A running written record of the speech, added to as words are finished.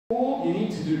All you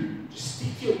need to do, just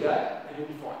stick to your dad and you'll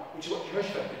be fine, which is what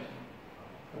Jehoshaphat did.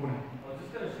 I was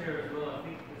just going to share as well, I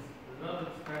think there's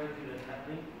another strategy that's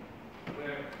happening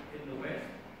where in the West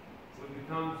we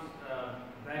become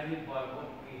valued by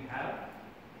what we have.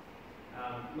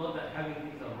 Not that having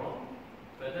things are wrong,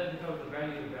 but that becomes the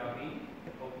value of our being,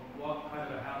 of what kind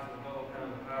of a house we've got, what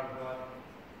kind of a car we've got.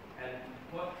 And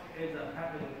what ends up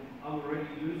happening, I'm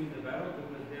already losing the battle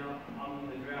because now I'm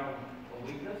in the ground of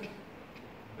weakness.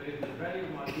 But if the value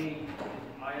of my being is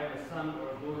I am a son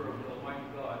or a daughter of the Almighty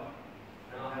God,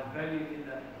 and I have value in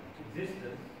that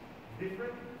existence,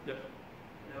 different. Yep.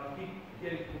 Now I keep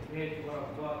getting compared to what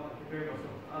I've got and comparing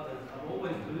myself to others. I'm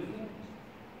always losing.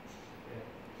 Yeah.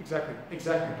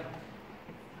 Exactly.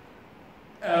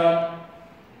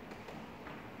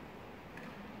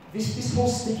 This whole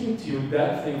sticking to your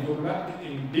dad thing, talking about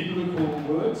in biblical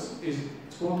words, it's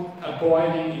called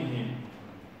abiding in him.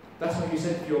 That's why you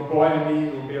said, if you abide in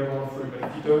me, you'll bear a lot of fruit, but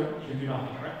if you don't, you can do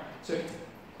nothing, right? So,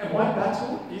 and my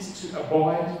battle is to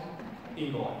abide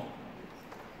in God.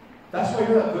 That's why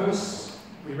you know that verse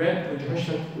we read when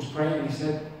Jehoshaphat was praying and he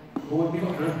said, Lord, we've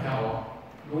got no power,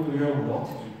 nor do we know what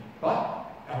to do, but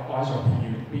our eyes are upon you.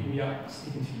 We are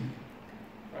sticking to you.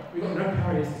 Right? We've got no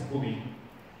power against this bully.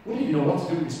 We don't even know what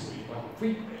to do with this bully. Like, if we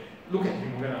look at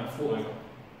him, we're going to fall over.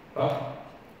 But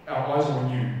our eyes are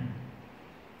on you.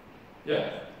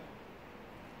 Yeah?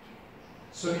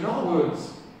 So in other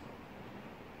words,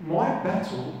 my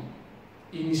battle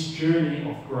in this journey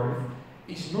of growth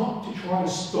is not to try to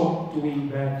stop doing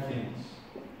bad things.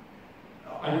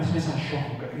 I know this may sound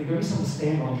shocking, but you don't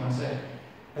misunderstand what I'm trying to say.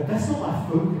 But that's not my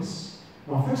focus.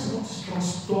 My focus is not to try to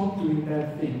stop doing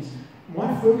bad things.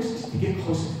 My focus is to get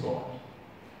closer to God.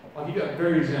 I'll give you a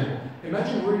very example.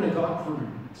 Imagine we're in a dark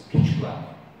room. It's pitch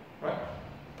black, right?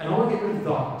 And I want to get rid of the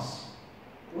darkness.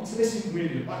 What's the best thing for me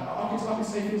to do? I can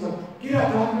say things like, get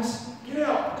out, darkness, get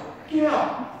out,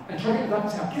 and try to get the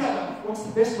darkness out. Get out. What's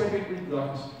the best way to get rid of the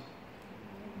darkness?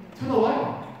 Turn the light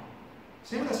on.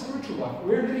 Same with our spiritual life.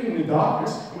 We're living in the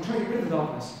darkness, and we're trying to get rid of the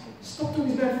darkness. Stop doing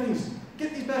these bad things.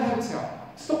 Get these bad habits out.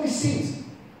 Stop these sins.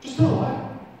 Just turn the light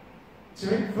on. So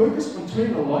focus on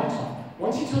turning the light on.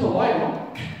 Once you turn the light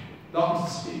on,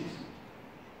 darkness disappears.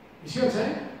 You see what I'm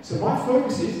saying? So my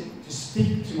focus is to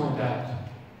stick to my dad.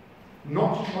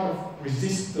 Not to try to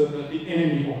resist the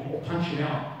enemy or punch him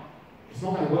out. It's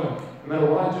not going to work. No matter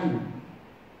what I do,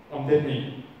 I'm dead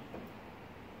meat.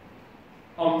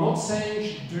 I'm not saying you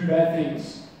should do bad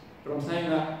things, but I'm saying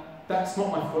that that's not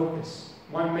my focus.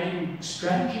 My main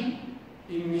strategy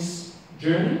in this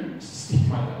journey is to stick to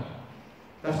my dad.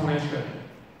 That's my main strategy.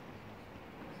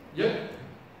 Yep.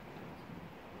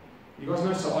 You guys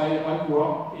know, so I grew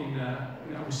up in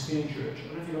an Augustinian church. I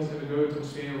don't know if you guys ever go to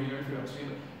Augustinian or you know through Augustinian,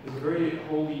 but there's a very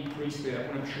holy priest there,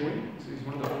 Bishoy. So he's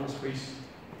one of the oldest priests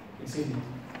in Sydney.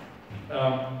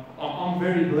 I'm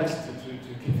very blessed to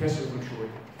confess with Bishoy.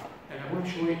 And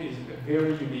Bishoy is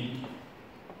very unique.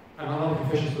 And another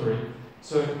confession story.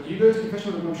 So you go to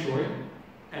confession with Bishoy,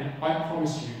 and I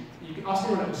promise you can ask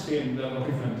anyone at Bassim, they'll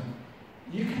confirm.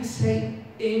 You can say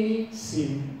any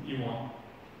sin you want,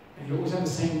 and you always have the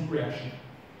same reaction.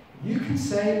 You can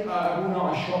say, well, no,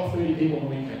 I shot 30 people on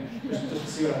the weekend, just to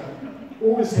see what happens.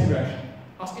 Always the same reaction.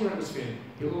 Ask anyone at Bassim.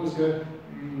 He'll always go,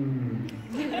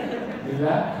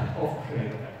 lack of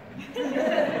prayer.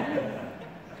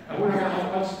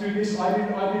 I just do this, I did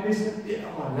this,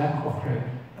 lack of prayer.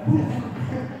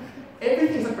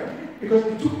 Everything's like prayer. Because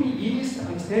it took me years to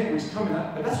understand where he's coming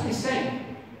at, but that's what he's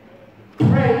saying.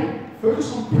 Pray,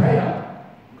 focus on prayer,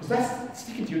 because that's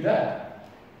sticking to your dad.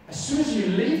 As soon as you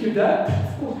leave your dad,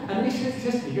 of course, and then he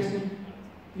says to me,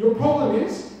 your problem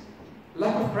is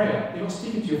lack of prayer. You're not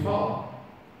sticking to your father.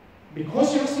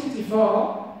 Because you're not sticking to your father,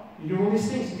 you do all these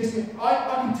things. He goes to me, I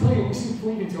can tell you, listen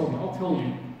before you can tell me,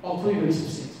 I'll tell you the list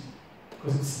of sins.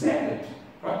 Because it's standard,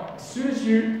 right? As soon as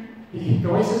you, the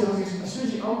way he says it, as soon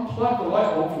as you unplug the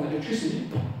light bulb from the electricity,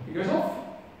 it goes off.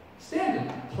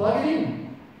 Standard. Plug it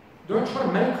in. Don't try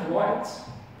to make lights.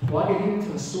 Plug it into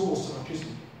the source of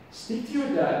electricity. Stick to your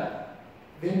dad,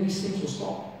 then these things will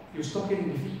stop. You'll stop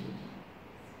getting defeated.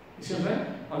 You see what I'm saying?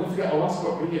 I'll never forget, I once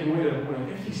got really annoyed at a point.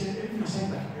 Everything I said,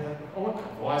 I want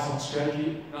advice on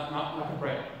strategy, not like a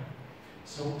prayer.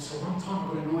 So one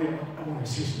time I got annoyed, I want to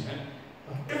seriously, and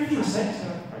everything I say, I like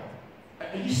to pray.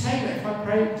 Are you saying that if I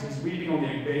pray, because he's reading on the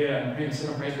Agbeya and praying the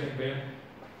 7 prayers of the Agbeya,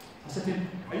 I said to him,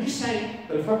 are you saying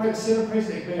that if I pray the 7 prayers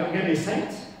of the Agbeya, I'm going to be a saint?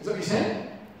 Is that what you're saying?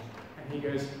 And he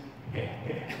goes, yeah,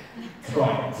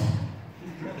 try it.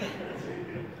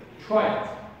 Try it.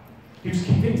 He was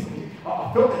convinced.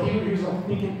 I felt that he was like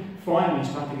thinking, find me,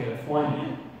 stuck together, find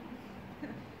me.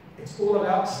 It's all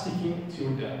about sticking to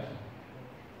your dad.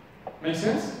 Make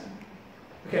sense?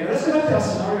 Okay, now let's go back to our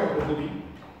scenario of the bully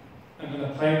and then the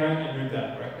playground and your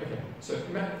dad, right? Okay, so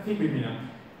think with me now.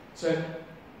 So,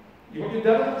 you want your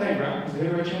dad on the playground, he's the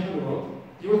heavyweight champion of the world.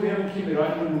 You want the young kid, the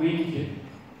right little weedy kid,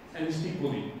 and this big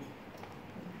bully.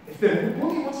 If the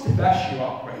bully wants to bash you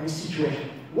up, right, in this situation,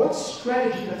 what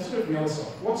strategy, let's look at the other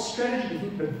side, what strategy do you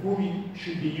think the bully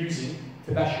should be using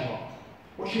to bash you up?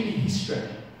 What should be his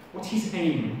strategy? What's his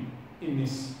aim in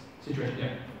this situation?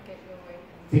 Yeah.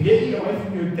 To get you away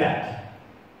from your dad.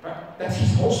 Right? That's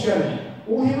his whole strategy.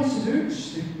 All he wants to do is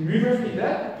just to move over your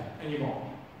dad and you're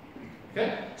gone.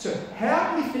 Okay? So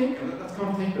how do you think, let's kind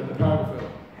of think the paragraph further.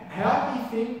 How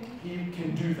do you think he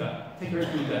can do that? Take away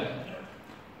from your dad.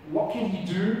 What can he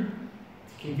do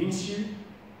to convince you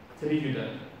to leave your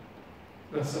dad?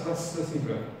 Let's think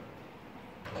about it.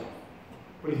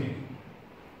 What do you think?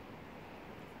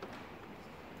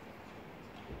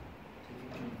 To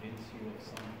convince you of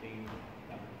something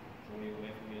that will draw you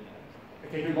away from your dad.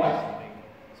 Okay, good. Like?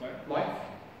 Sorry? Like?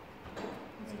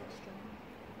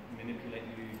 Manipulate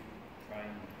you, try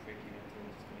and trick you into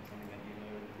doing something that you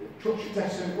know.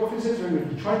 So what he says,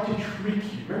 remember, he tried to trick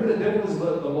you. Remember the devil is the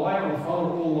liar and the father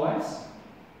of all lies?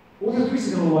 All he'll do is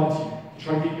he's going to lie to you, to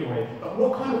try and get you away. But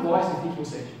what kind of lies do you think he'll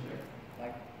say to you?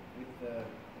 Like with the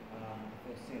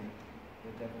first sin,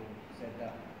 the devil said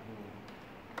that he will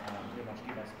pretty much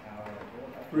give us power or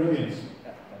that. Brilliant.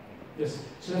 That thing. Yes.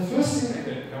 So the first sin,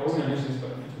 okay, I wasn't going to mention this,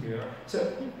 but I took it out. So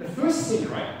the first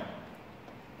sin, right?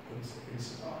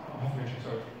 I'll have to mention,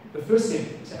 sorry. The first sin,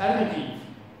 so Adam and Eve.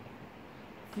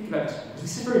 Think about this, because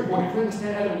this is very important. If we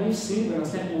understand Adam and Eve's sin, we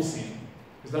understand all sin.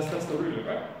 Because that's the root of it,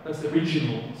 right? That's the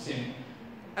original sin.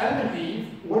 Adam and Eve,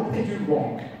 what did they do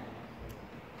wrong?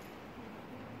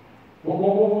 What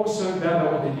was so bad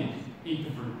about what they did? Eat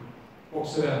the fruit. What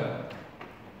was so bad about it?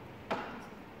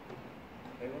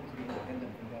 They want to be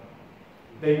independent from God.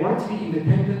 They wanted to be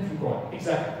independent from God.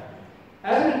 Exactly.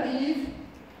 Adam and Eve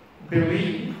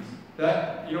believed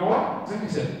that, you know what? Exactly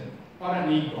said, I don't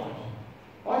need God.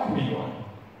 I can be God.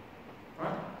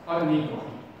 Right? I don't need God.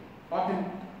 I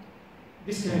can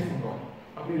disconnect from God.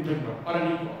 I can be independent from God. I don't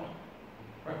need God.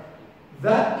 Right?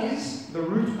 That is the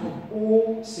root of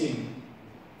all sin.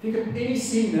 Think of any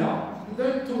sin now.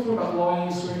 Don't talk about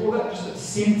lying, swearing, all that, just a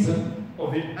symptom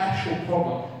of the actual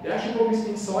problem. The actual problem is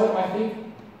inside. I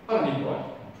think, I don't need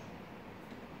God.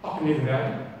 I can live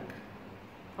without Him.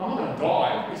 I'm not going to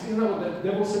die. Isn't that what the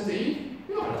devil said to Eve?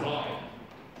 You're not going to die.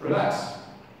 Relax.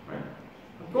 Right?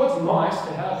 God's nice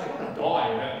to have. You're not going to die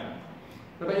without Him.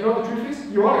 But you know what the truth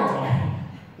is? You are going to die.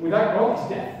 Without God, it's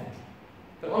death.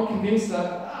 But I'm convinced that,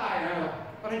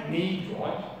 I don't need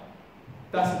God.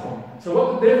 That's the problem. So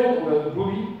what the devil or the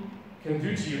bully can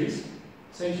do to you is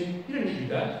say to you, you don't need your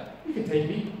dad. You can take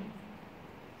me.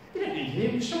 You don't need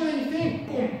him. Just show me anything.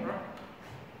 Boom. Right?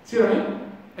 See what I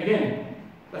mean? Again,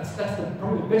 that's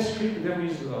probably the best trick the devil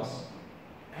uses with us.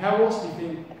 How else do you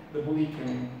think the bully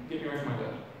can get me away from my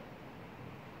dad?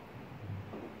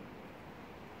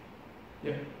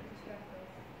 Yep.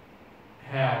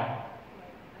 How?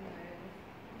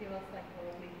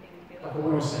 Like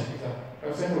what I was saying, exactly. I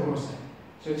was saying what I was saying.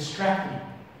 So distract me.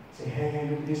 Say, hey,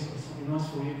 look at this, there's something nice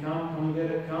for you. Come and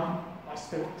get it, come. I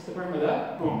step around with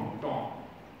that, boom, gone.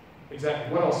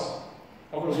 Exactly. What else?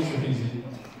 I've got a list of things here.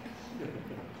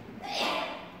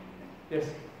 Yes?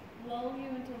 Lull you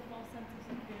into a false sense of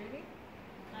security.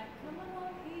 Like, come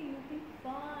along here, you'll be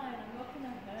fine. I'm not going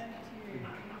to hurt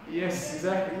you. Yes,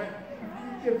 exactly.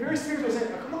 Yeah, very serious. I say,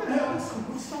 I'm not going to hurt you. Some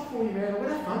good stuff for you, man. What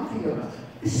a fun thing about it.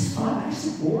 This is fun. This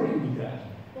is boring me, Dad.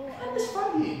 Well, it's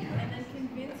fun here. And then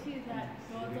convince you that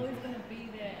God's always going to be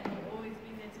there and He'll always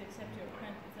be there to accept your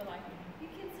repentance. So like, you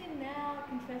can sin now,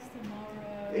 confess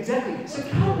tomorrow. Exactly. So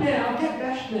come now, get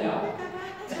bashed now.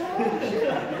 That's all.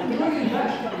 You're not getting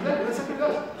bashed. Exactly. That's exactly what it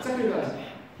does. That's exactly what it does.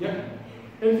 Yep.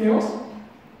 Anything else?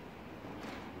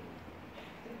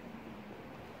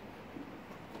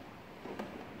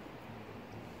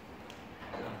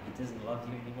 He doesn't love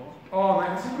you anymore. Oh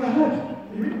man, that's what I heard.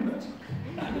 You read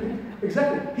that?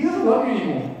 Exactly. He doesn't love you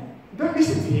anymore. Don't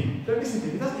listen to him. Don't listen to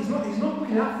him. He's not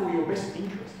looking out for your best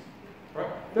interest.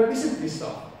 Right? Don't listen to this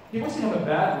stuff. He wants you to have a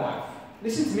bad life.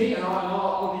 Listen to me and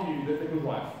I'll give you the good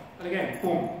life. And again,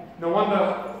 boom. No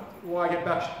wonder why I get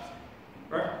bashed.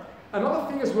 Right?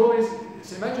 Another thing as well is,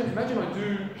 so imagine I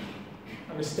do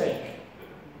a mistake.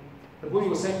 The bully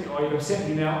will say to me, oh, you've upset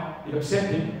me now. You've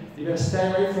upset him. You're going to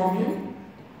stay away from him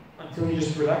until he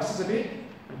just relaxes a bit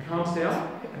and calms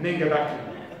down and then go back to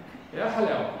him. Yeah,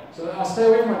 hello. So I stay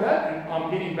away from my dad and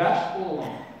I'm getting bashed all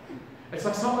along. It's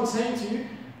like someone saying to you,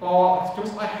 oh,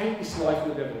 I hate this life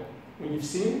of the devil. When you've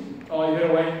sinned, oh, you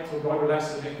better wait until God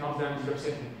relaxes and then calms down and you've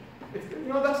upset him.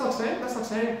 That's like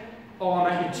saying, oh,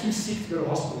 I'm actually too sick to go to the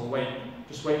hospital. Wait,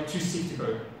 too sick to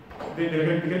go. They're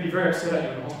going to be very upset at you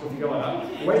in the hospital if you go like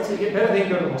that. Wait till you get better, then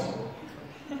go to the hospital.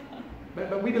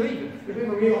 But we believe it. We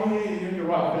believe, oh yeah, you're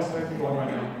right, that's what I think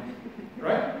right now.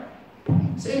 Right?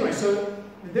 So anyway, so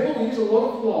the devil will use a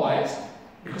lot of lies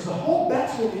because the whole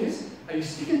battle is, are you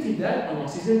sticking to your dad or not?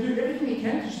 So he's going to do everything he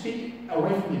can to stick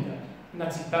away from your dad. And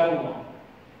that's his battle line.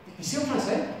 You see what I'm trying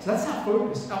to say? So that's our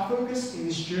focus. Our focus in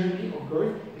this journey of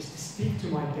growth is to stick to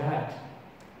my dad.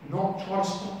 Not try to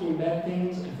stop doing bad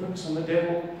things and focus on the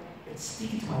devil. It's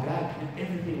sticking to my dad and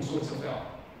everything will sort itself out.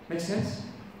 Make sense?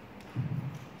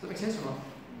 Does that make sense or not?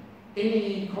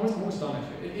 Any comments? I'm almost done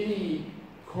actually. Any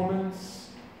comments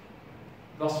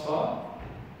thus far?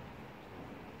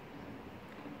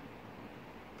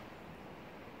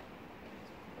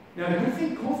 Now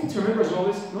the cool thing to remember as well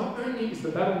is not only is the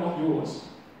battle not yours,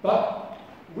 but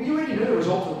we already know the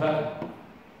result of the battle.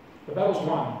 The battle's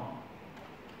won.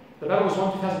 The battle was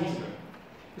won 2,000 years ago.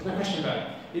 There's no question about it.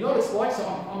 You know what it's like? So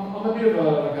I'm a bit of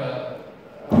a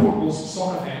football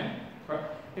soccer fan. Right?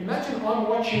 Imagine I'm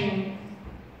watching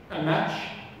a match,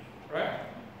 right?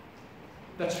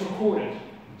 That's recorded.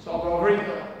 So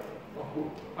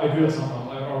I do that sometimes.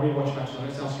 I rewatch matches. I know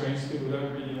it sounds strange to people who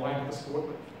don't really like the sport,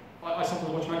 but I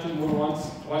sometimes watch matches more than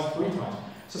once, twice, 3 times.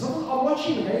 So sometimes I'm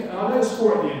watching the game and I know the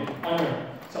score at the end. I know.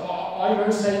 So I know,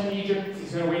 say Egypt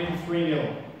is going to win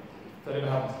 3-0. That ever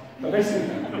happens. But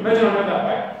basically, imagine I know that,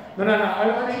 right? No, I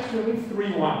know it's going to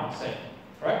win 3-1, say.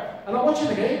 Right? And I'm watching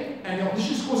the game and the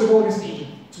opposition scores a goal against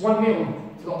Egypt. It's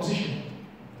 1-0 to the opposition.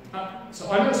 So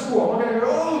I know the score. I'm going to go,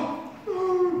 oh, no,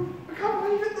 I can't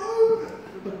believe it,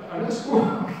 no. I know the score.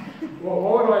 Well,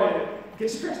 why would I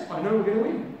get stressed? I know we're going to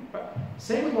win. But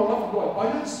same with my life with God.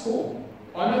 I know the score.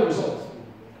 I know the result.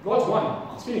 God's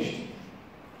won. It's finished.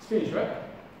 It's finished, right?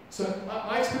 So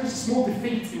I experienced small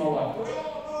defeats in my life.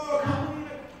 Oh, I can't believe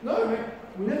it. No, mate.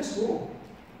 We know the score.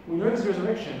 We know there's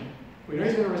resurrection. We know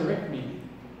He's going to resurrect me.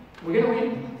 We're going to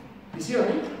win. You see what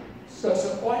I mean?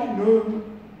 So I know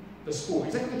the score.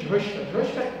 Exactly like Jehoshaphat.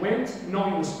 Jehoshaphat went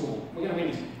knowing the score. We're going to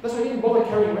win this. That's why he didn't bother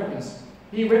carrying weapons.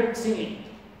 He went singing.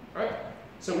 Right?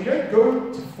 So we don't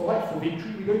go to fight for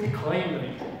victory, we go to claim the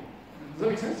victory. Does that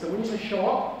make sense? So when you say show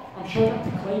up, I'm showing up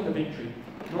to claim the victory,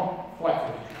 not fight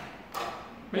for victory.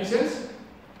 Make sense?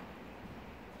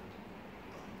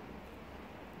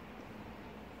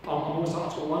 I'm almost done. I've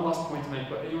got one last point to make,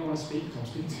 but anyone want to speak? Because I'm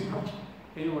speaking too much.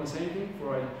 Anyone want to say anything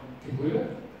before I conclude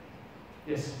it?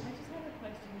 Yes? I just have a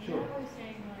question. Sure. You're always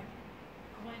saying, like,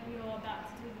 when you're about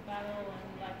to do the battle and,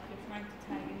 like, you're trying to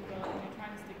tag in God and you're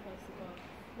trying to stick close to God,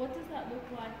 what does that look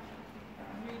like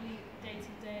really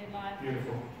day-to-day life?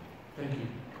 Beautiful. Thank you.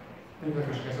 Thank you for that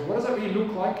question. So what does that really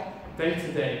look like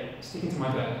day-to-day, sticking to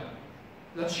my dad?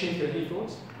 Let's share your any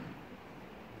thoughts.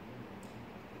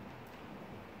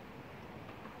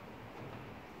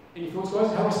 Any thoughts,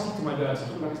 guys? How do I stick to my dad? So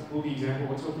talk about this bully example.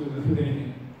 What's up with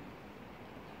anything?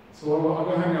 So I'll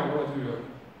go hang out. What do I do?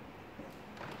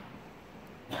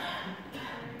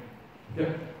 Yeah.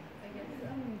 I guess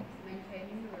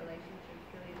maintaining the relationship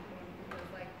is really important because,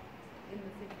 like,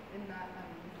 in that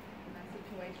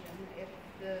situation, if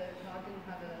the child didn't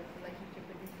have a relationship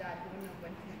with his dad, he wouldn't have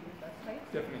went to him in the first place.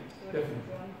 Definitely. He would have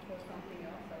gone for something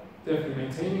else. So. Definitely.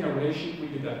 Maintaining a relationship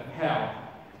with your dad.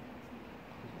 How?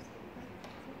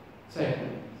 Say it.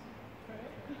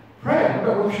 Prayer.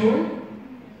 What about Bishoy?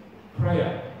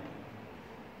 Prayer.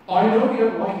 I know we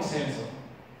don't like his answer.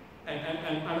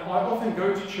 And I often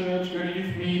go to church, go to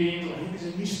youth meetings, I think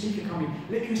there's a new speaker coming.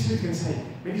 Let me see what he's going to say.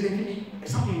 Maybe he's going to give me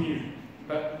something new.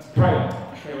 But it's prayer.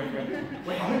 Okay,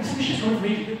 wait. I hope this is coming from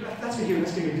me. That's what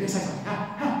let's give it. He's going to say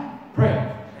something.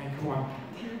 Prayer. And come on.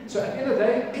 So at the end of the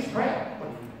day, it's prayer.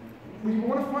 We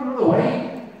want to find another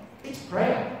way. It's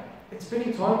prayer. It's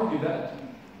spending time with your dad.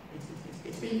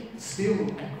 It's being still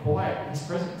and quiet in his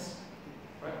presence.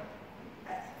 Right?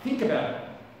 Think about it.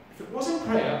 If it wasn't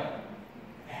prayer,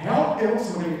 how else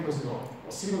am I going to get close to God?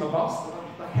 Or sitting on a bus?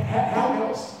 Like, how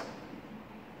else?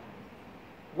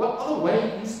 What other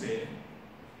way is there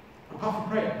apart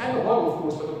from prayer? And the Bible, of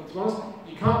course, but to be honest,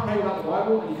 you can't pray without the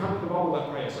Bible, and you can't read the Bible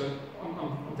without prayer. So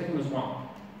I'm taking them as one.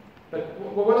 But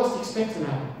what else do you expect to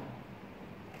happen?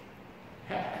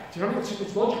 Do you know what I mean?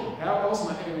 It's logical. How else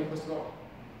am I ever going to get close to God?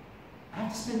 I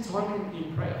have to spend time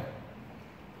in prayer.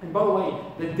 And by the way,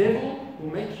 the devil will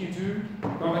make you do,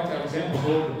 going back to our example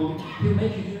of the bully, he'll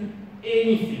make you do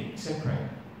anything except pray.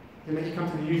 He'll make you come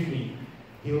to the youth meeting.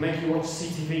 He'll make you watch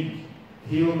CTV.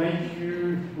 He'll make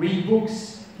you read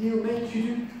books. He'll make you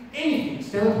do anything.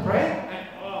 Stand up to pray,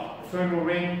 and the phone will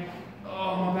ring.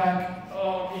 Oh, my back.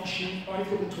 Oh, I'm itchy. I need to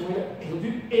go to the toilet. He'll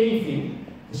do anything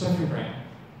to stop you praying.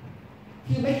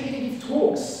 He'll make you give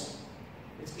talks.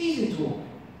 It's easy to talk.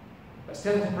 But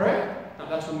stand to pray, no,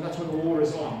 that's when the war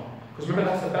is on. Because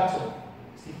remember, that's the battle.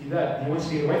 It's if you do that, he wants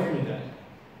to get away from you dad.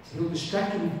 So he'll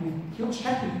distract you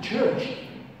with church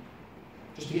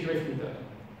just to get away from you dad.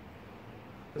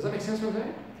 Does that make sense what I'm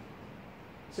saying?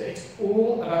 So it's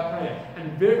all about prayer.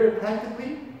 And very, very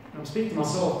practically, and I'm speaking to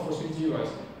myself before speaking to you guys,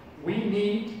 we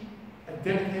need a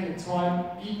dedicated time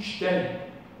each day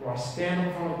where I stand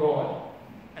in front of God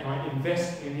and I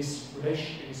invest in this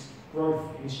relationship, in this growth,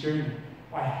 in this journey.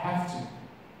 I have to.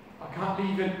 I can't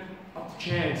leave it up to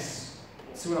chance.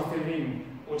 See when I fit in,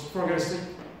 or just before I go to sleep.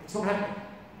 It's not happening.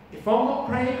 If I'm not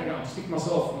praying, and I'm speaking to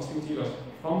myself, I'm speaking to you guys.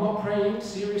 If I'm not praying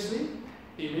seriously,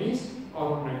 it means I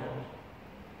don't know God.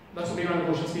 That's what being under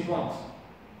God should speak once.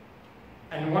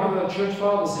 And one of the church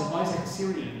fathers, St. Isaac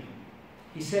Syrian,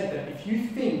 he said that if you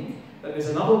think that there's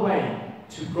another way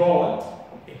to God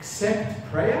except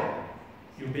prayer,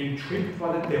 you're being tricked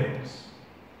by the devils.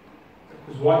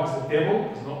 Because why? Because the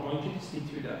devil does not want you to stick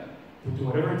to your dad. He'll do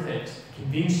whatever it takes to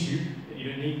convince you that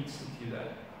you don't need to stick to your dad.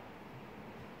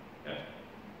 Yeah.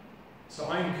 So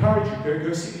I encourage you,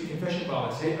 go sit with your confession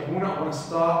father. Say, I want to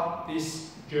start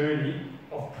this journey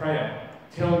of prayer.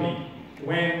 Tell me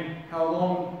when, how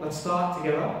long, let's start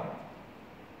together.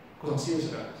 Because I'm serious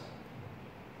about it.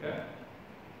 Yeah?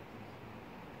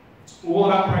 It's all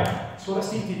about prayer. That's what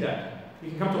Steve did that. You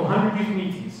can come to 100 youth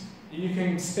meetings. You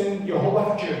can spend your whole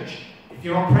life at church. If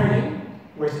you're not praying,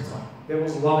 waste of time. The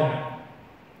devil's loving it.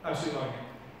 Absolutely loving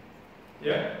it.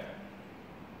 Yeah?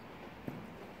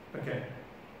 Okay.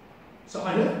 So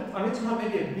I know tonight may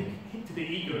be a big hit to the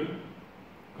ego,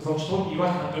 because I was told you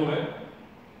guys can't do it.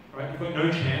 Right? You've got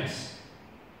no chance.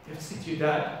 You have to stick to your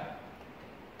dad.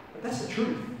 But that's the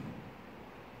truth.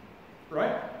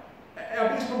 Right? Our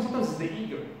biggest problem sometimes is the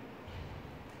ego.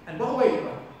 And by the way,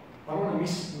 I don't want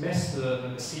to mess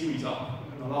the series up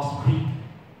in the last week,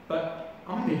 but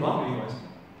I'm going to be blunt with you guys.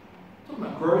 Talking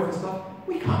about growth and stuff,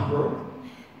 we can't grow.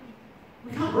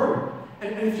 We can't grow.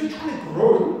 And if you're trying to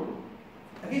grow,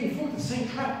 again, you fall into the same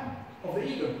trap of the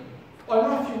ego. I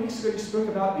know a few weeks ago you spoke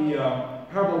about the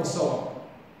parable of the sower,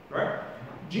 right?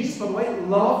 Jesus, by the way,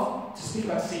 loved to speak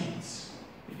about seeds.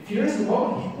 If you notice in the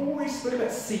Bible, he always spoke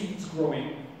about seeds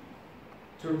growing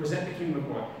to represent the kingdom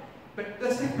of God. But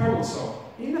let's take the parable of the sower.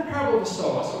 In the parable of the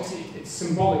sower, so obviously it's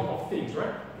symbolic of things,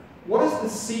 right? What does the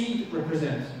seed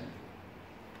represent?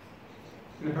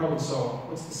 In the parable of the sower,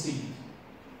 what's the seed?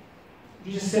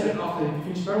 You just said it after you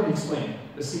finished the parable, you explained.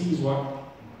 The seed is what?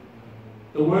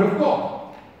 The Word of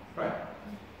God, right?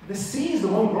 The seed is the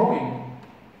one growing.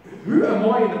 Who am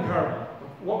I in the parable?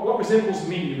 What resembles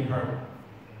me in the parable?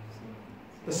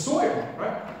 The soil,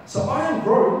 right? So I don't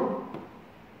grow.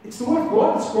 It's the Word of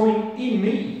God that's growing in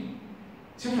me.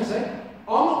 See what I'm saying?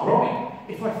 I'm not growing.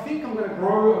 If I think I'm going to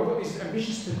grow, I've got this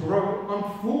ambitions to grow,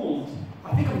 I'm fooled.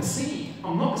 I think I'm the seed.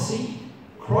 I'm not the seed.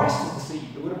 Christ is the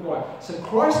seed, the Word of God. So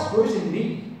Christ grows in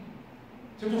me.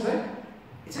 See what I'm saying?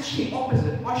 It's actually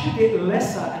opposite. I should get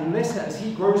lesser and lesser as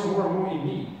he grows more and more in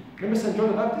me. Remember St. John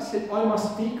the Baptist said, I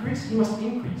must decrease, he must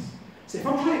increase. So if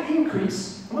I'm trying to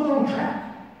increase, I'm on the wrong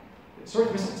track. Sorry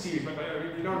to mess up the series, but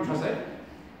you know what I'm trying to say?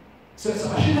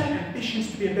 So I should have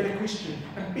ambitions to be a better Christian,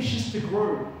 ambitions to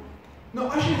grow. No,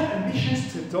 I should have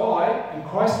ambitions to die and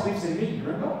Christ lives in me,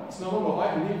 remember? It's no longer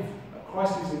I who live, but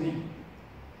Christ lives in me.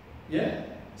 Yeah?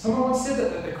 Someone once said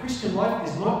that the Christian life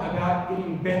is not about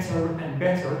getting better and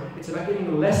better, it's about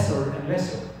getting lesser and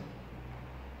lesser.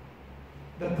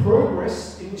 The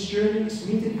progress in this journey is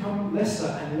for me to become lesser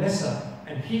and lesser,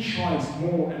 and he shines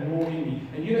more and more in me.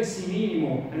 And you don't see me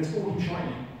anymore, and it's all him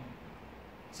shining.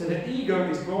 So the ego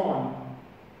is gone.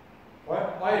 Right?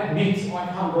 I admit I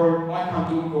can't grow, I can't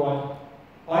do it, God.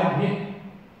 I admit,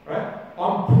 right?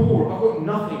 I'm poor, I've got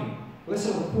nothing.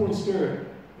 Blessed are the poor in spirit,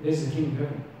 there's the kingdom of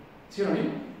heaven. See what I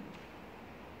mean?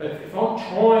 But if I'm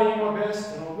trying my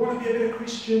best, and I want to be a better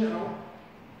Christian, then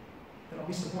I'll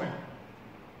miss the point.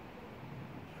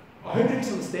 I hope you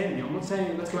misunderstand me. I'm not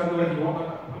saying let's go out and do whatever you want,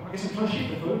 but I guess I'm trying to shift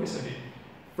the focus a bit.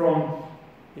 From,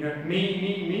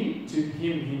 me, to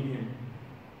him.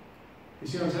 You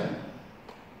see what I'm saying?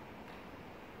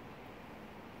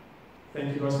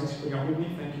 Thank you guys, thanks for being up with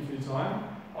me. Thank you for your time.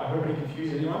 I hope I didn't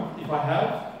confuse anyone. If I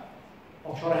have,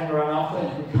 I'll try to hang around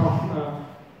after. You can come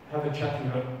have a chat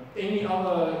with me. Any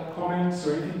other comments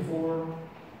or anything before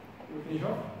we finish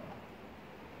off?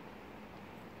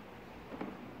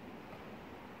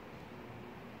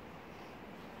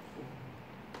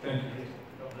 Thank you.